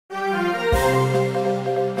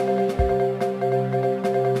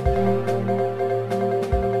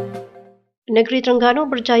Negeri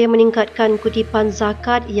Terengganu berjaya meningkatkan kutipan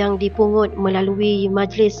zakat yang dipungut melalui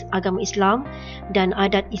Majlis Agama Islam dan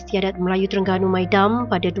Adat Istiadat Melayu Terengganu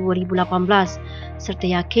MAIDAM pada 2018 serta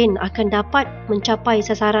yakin akan dapat mencapai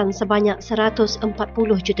sasaran sebanyak 140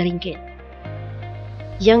 juta ringgit.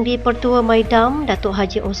 Yang di-Pertua MAIDAM, Datuk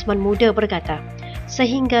Haji Osman Muda berkata,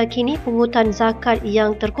 sehingga kini pungutan zakat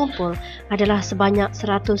yang terkumpul adalah sebanyak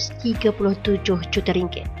 137 juta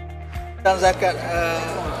ringgit. Dan zakat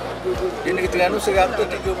di negeri Terengganu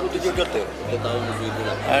 137 juta.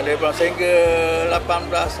 Daripada sehingga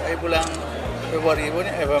 18 bulan Februari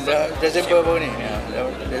ni, 18 Desember baru ni.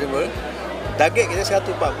 Desember. Target kita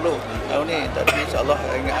 140 tahun ni. Tapi insya-Allah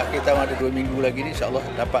hingga akhir tahun ada 2 minggu lagi ni insya-Allah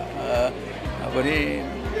dapat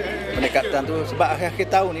pendekatan tu sebab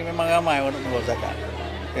akhir tahun ni memang ramai orang nak mengeluarkan zakat.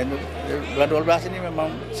 Dan bulan 12 ni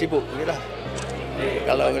memang sibuk jelah.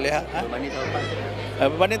 Kalau lihat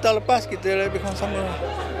berbanding tahun lepas kita lebih kurang sama.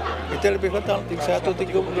 Kita lebih kurang 133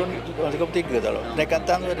 tahun.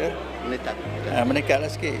 Pendekatan tu ada meningkatlah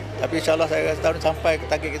sikit. Tapi insya-Allah saya rasa tahun sampai ke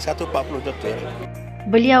target 140 juta.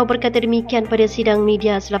 Beliau berkata demikian pada sidang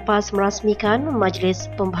media selepas merasmikan Majlis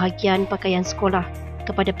Pembahagian Pakaian Sekolah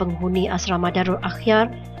kepada penghuni Asrama Darul Akhyar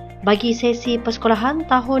bagi sesi persekolahan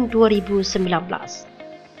tahun 2019.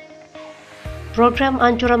 Program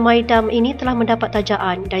anjuran MAIDAM ini telah mendapat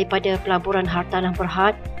tajaan daripada Pelaburan Hartanah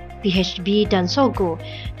Berhad, PHB dan Sogo,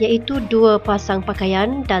 iaitu 2 pasang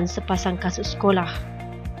pakaian dan sepasang kasut sekolah.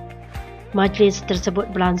 Majlis tersebut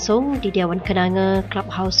berlangsung di Dewan Kenanga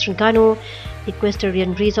Clubhouse Terengganu,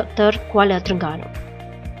 Equestrian Resort Kuala Terengganu.